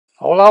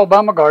Hola,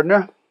 Alabama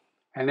Gardener,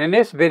 and in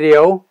this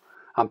video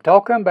I'm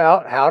talking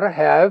about how to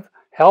have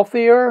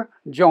healthier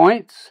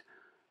joints,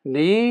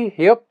 knee,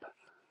 hip,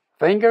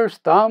 fingers,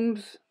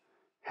 thumbs,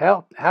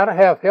 how to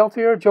have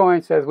healthier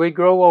joints as we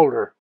grow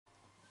older.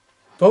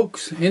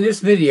 Folks, in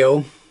this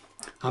video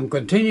I'm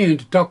continuing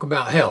to talk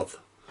about health.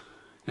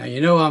 Now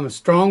you know I'm a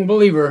strong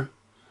believer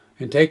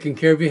in taking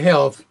care of your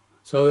health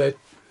so that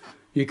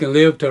you can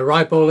live to a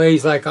ripe old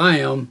age like I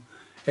am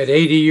at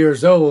 80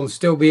 years old and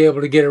still be able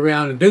to get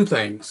around and do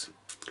things.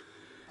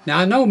 Now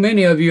I know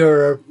many of you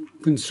are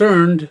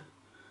concerned,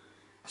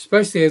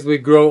 especially as we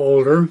grow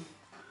older,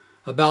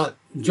 about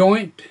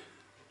joint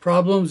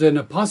problems and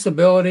the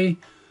possibility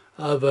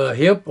of a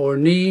hip or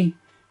knee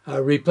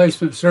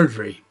replacement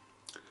surgery.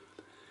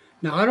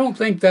 Now I don't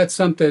think that's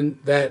something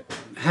that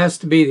has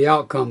to be the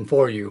outcome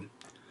for you,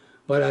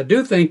 but I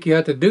do think you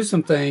have to do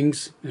some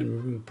things,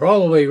 and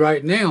probably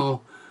right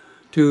now,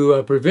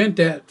 to prevent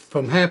that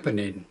from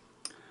happening.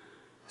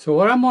 So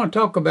what I'm going to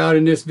talk about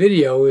in this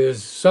video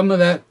is some of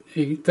that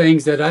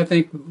things that I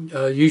think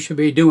you should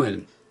be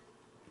doing.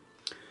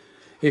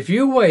 If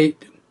you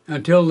wait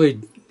until the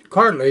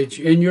cartilage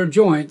in your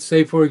joint,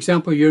 say for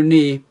example your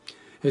knee,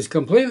 is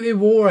completely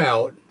wore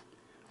out,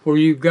 where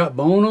you've got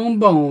bone on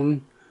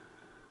bone,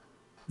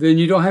 then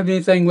you don't have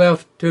anything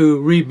left to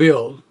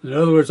rebuild. In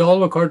other words, all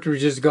the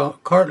cartilage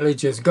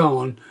is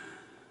gone,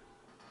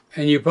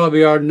 and you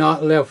probably are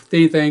not left with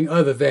anything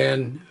other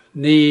than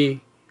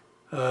knee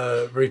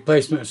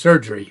replacement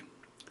surgery.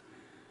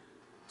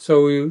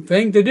 So the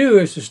thing to do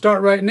is to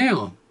start right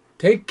now.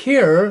 Take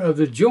care of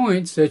the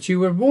joints that you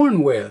were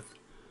born with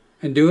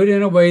and do it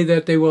in a way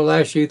that they will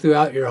last you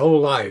throughout your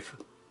whole life.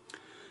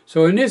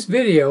 So in this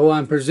video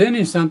I'm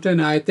presenting something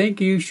I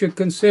think you should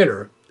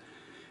consider,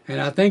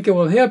 and I think it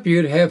will help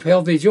you to have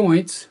healthy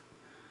joints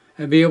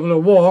and be able to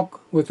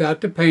walk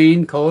without the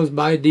pain caused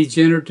by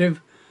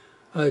degenerative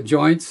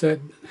joints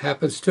that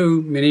happens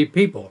to many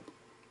people.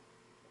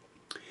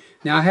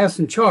 Now I have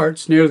some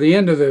charts near the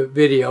end of the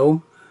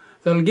video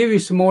that'll give you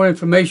some more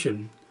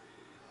information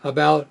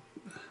about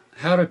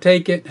how to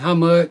take it, how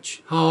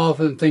much, how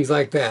often, things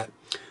like that.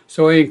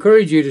 So I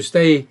encourage you to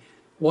stay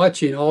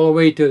watching all the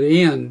way to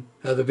the end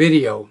of the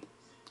video.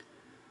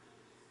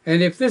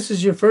 And if this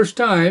is your first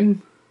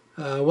time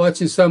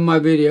watching some of my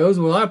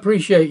videos, well, I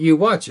appreciate you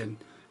watching.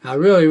 I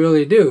really,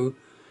 really do.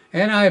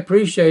 And I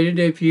appreciate it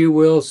if you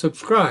will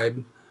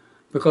subscribe,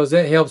 because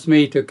that helps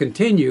me to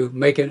continue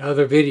making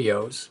other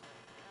videos.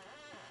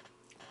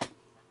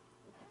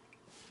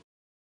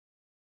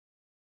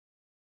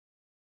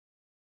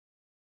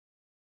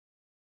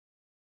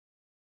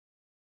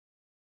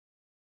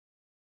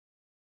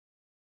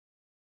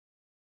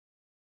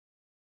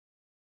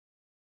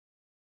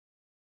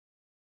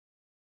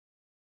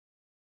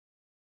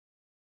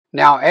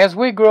 Now, as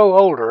we grow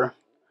older,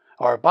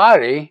 our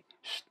body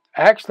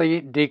actually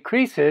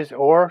decreases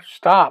or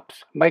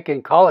stops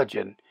making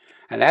collagen,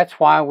 and that's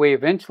why we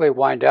eventually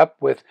wind up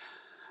with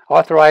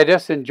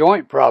arthritis and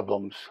joint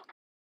problems.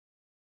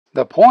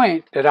 The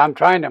point that I'm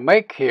trying to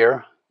make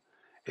here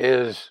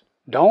is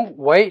don't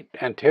wait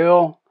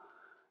until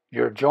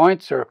your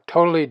joints are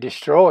totally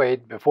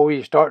destroyed before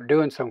you start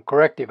doing some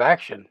corrective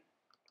action.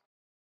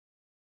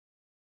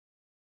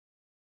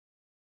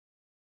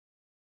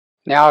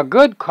 Now, a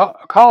good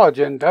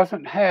collagen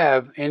doesn't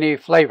have any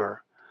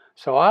flavor,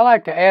 so I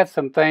like to add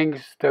some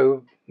things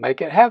to make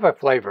it have a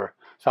flavor,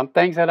 some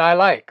things that I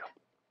like.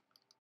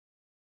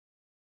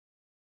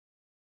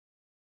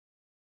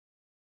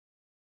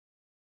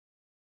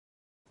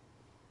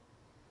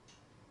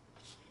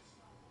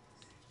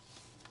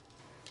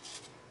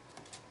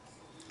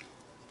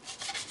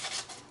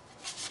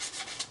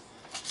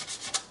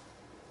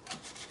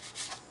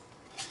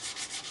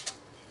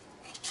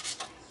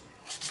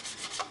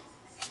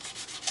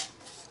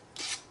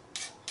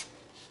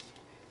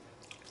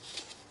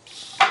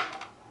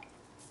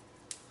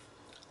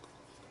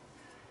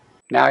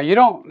 Now, you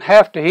don't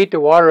have to heat the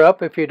water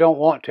up if you don't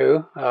want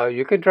to.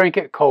 You can drink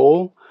it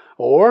cold,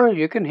 or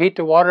you can heat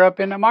the water up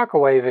in the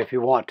microwave if you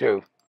want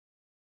to.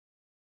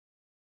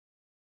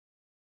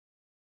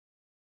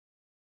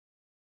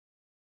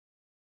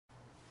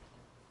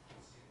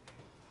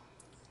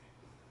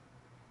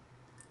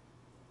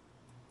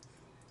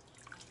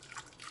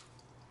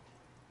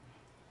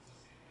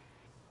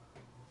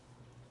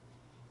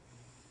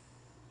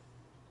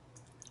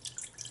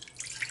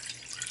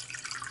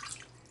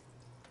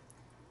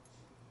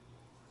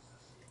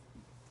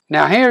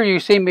 Now here you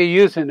see me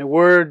using the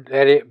word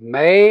that it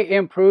may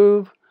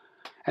improve,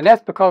 and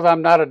that's because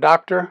I'm not a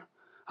doctor.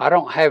 I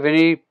don't have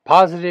any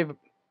positive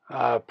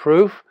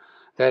proof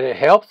that it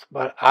helps,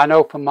 but I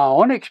know from my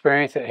own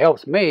experience it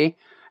helps me,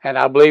 and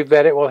I believe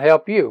that it will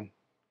help you.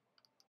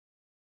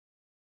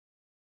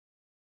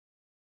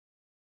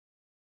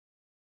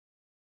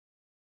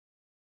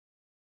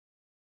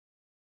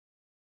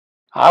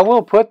 I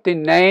will put the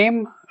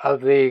name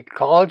of the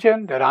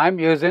collagen that I'm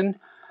using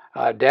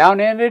down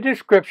in the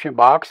description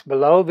box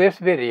below this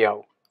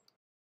video.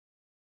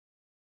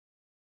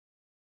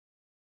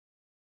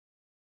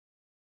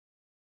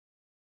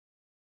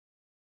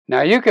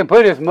 Now you can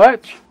put as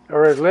much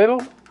or as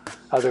little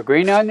of the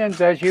green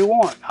onions as you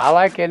want. I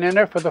like it in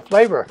there for the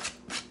flavor.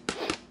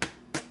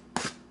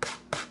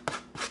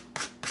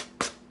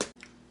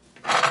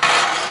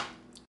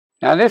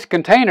 Now this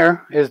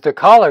container is the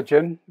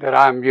collagen that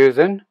I'm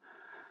using,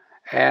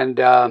 and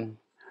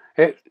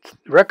it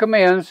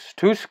recommends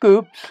 2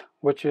 scoops,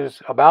 which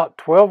is about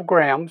 12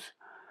 grams,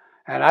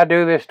 and I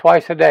do this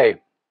twice a day.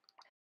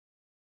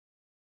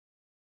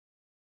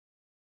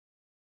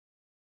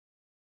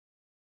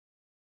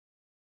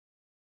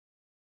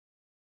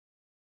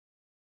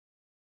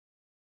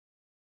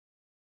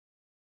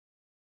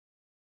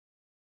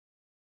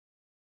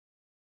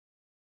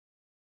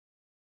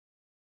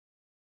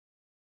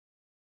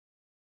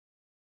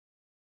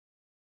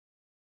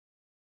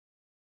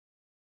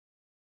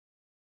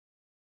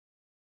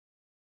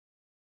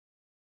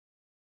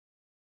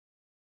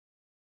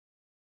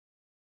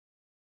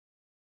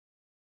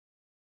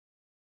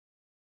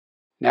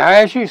 Now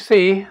as you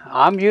see,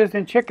 I'm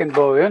using chicken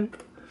bouillon,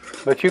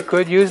 but you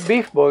could use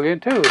beef bouillon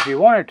too if you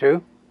wanted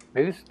to.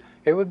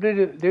 It would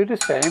do the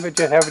same, but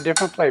just have a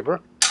different flavor.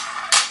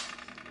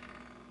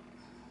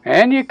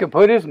 And you can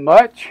put as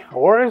much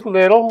or as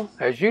little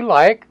as you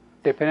like,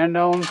 depending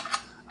on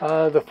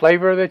the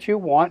flavor that you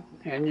want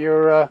in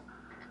your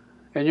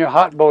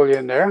hot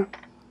bouillon there.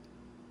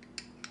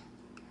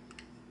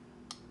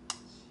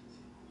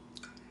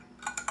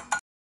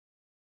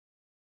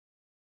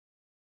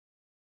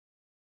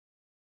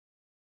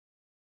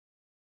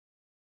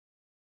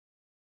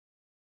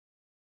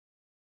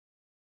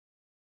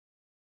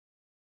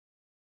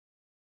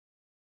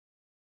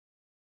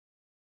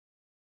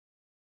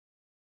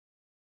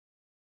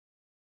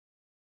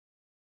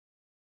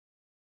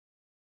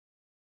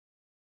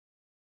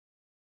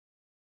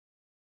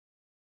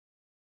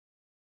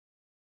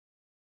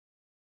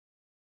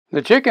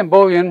 The chicken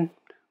bouillon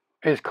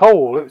is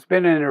cold. It's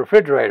been in the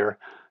refrigerator,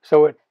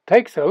 so it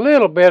takes a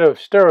little bit of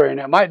stirring.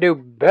 It might do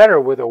better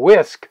with a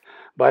whisk,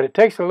 but it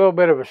takes a little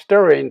bit of a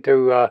stirring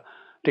to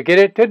get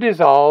it to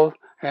dissolve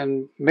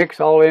and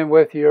mix all in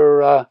with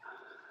your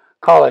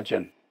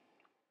collagen.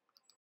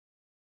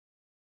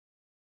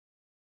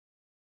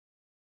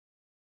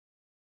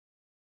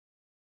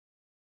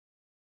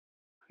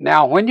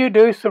 Now, when you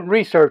do some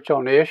research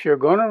on this, you're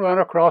going to run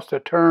across the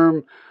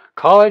term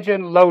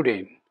collagen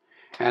loading.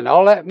 And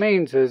all that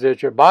means is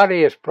that your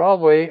body is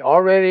probably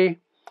already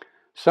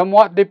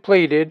somewhat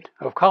depleted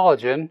of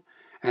collagen.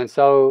 And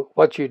so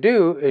what you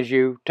do is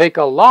you take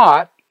a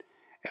lot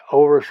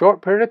over a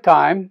short period of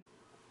time.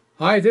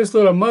 All right, this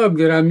little mug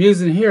that I'm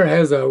using here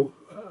has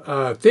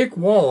thick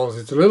walls.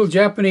 It's a little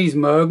Japanese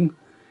mug.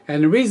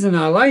 And the reason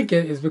I like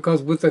it is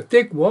because with the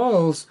thick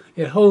walls,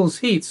 it holds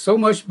heat so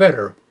much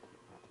better.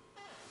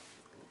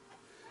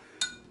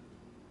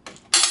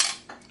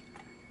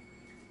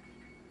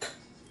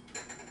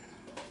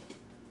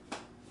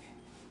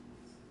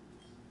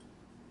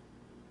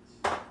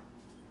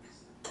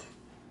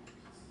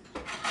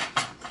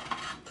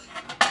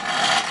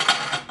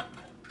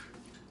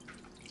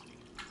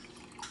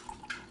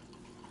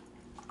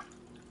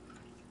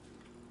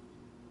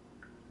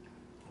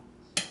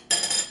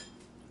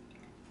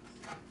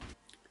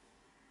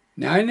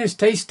 Now in this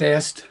taste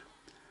test,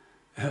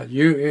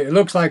 it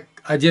looks like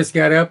I just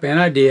got up, and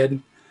I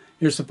did.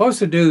 You're supposed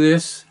to do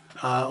this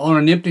on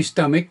an empty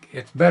stomach.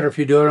 It's better if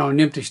you do it on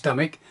an empty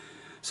stomach.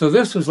 So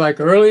this was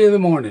like early in the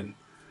morning.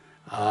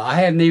 I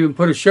hadn't even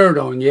put a shirt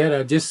on yet.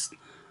 I just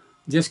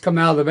come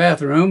out of the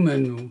bathroom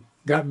and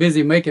got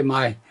busy making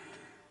my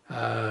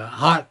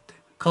hot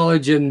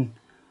collagen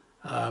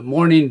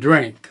morning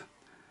drink.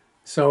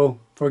 So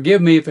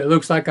forgive me if it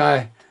looks like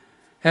I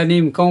hadn't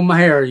even combed my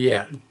hair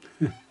yet.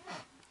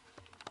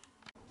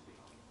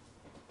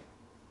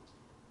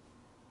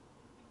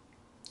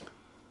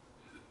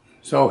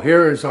 So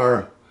here is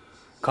our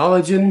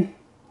collagen.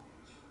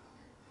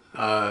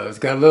 It's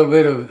got a little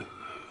bit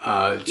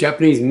of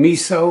Japanese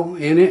miso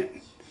in it,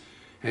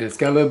 and it's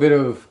got a little bit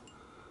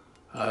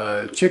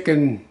of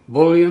chicken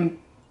bouillon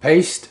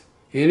paste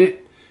in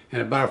it.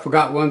 But I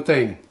forgot one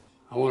thing.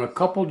 I want a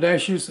couple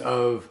dashes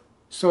of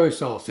soy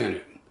sauce in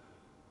it.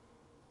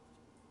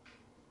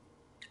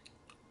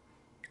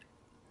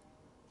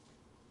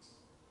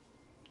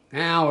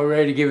 Now we're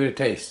ready to give it a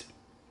taste.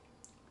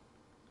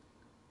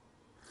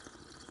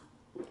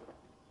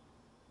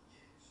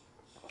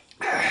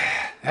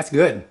 That's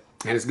good,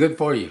 and it's good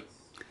for you.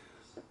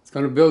 It's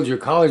going to build your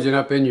collagen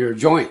up in your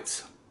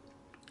joints.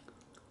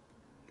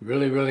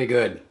 Really, really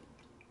good.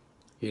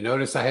 You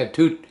notice I had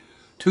two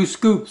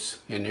scoops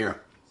in here.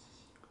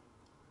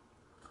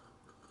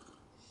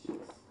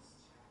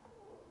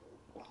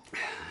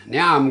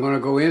 Now I'm going to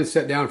go in,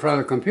 sit down in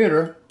front of the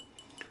computer,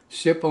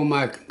 sip on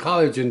my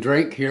collagen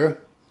drink here,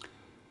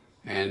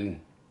 and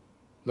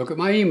look at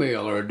my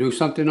email or do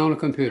something on the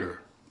computer.